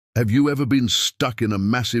Have you ever been stuck in a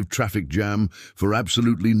massive traffic jam for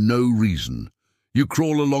absolutely no reason? You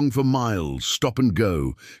crawl along for miles, stop and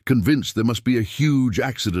go, convinced there must be a huge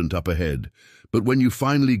accident up ahead. But when you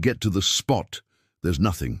finally get to the spot, there's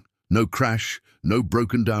nothing. No crash, no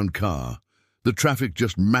broken down car. The traffic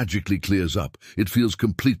just magically clears up. It feels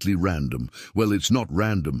completely random. Well, it's not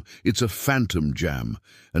random, it's a phantom jam,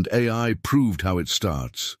 and AI proved how it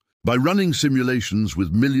starts. By running simulations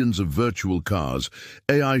with millions of virtual cars,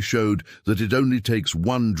 AI showed that it only takes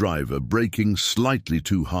one driver braking slightly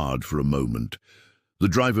too hard for a moment. The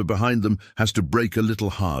driver behind them has to brake a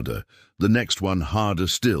little harder, the next one harder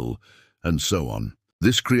still, and so on.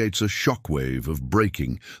 This creates a shockwave of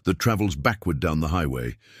braking that travels backward down the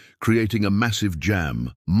highway, creating a massive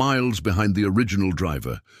jam, miles behind the original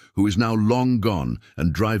driver, who is now long gone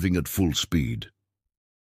and driving at full speed.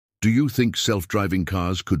 Do you think self-driving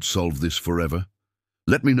cars could solve this forever?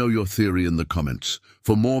 Let me know your theory in the comments.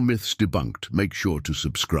 For more myths debunked, make sure to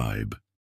subscribe.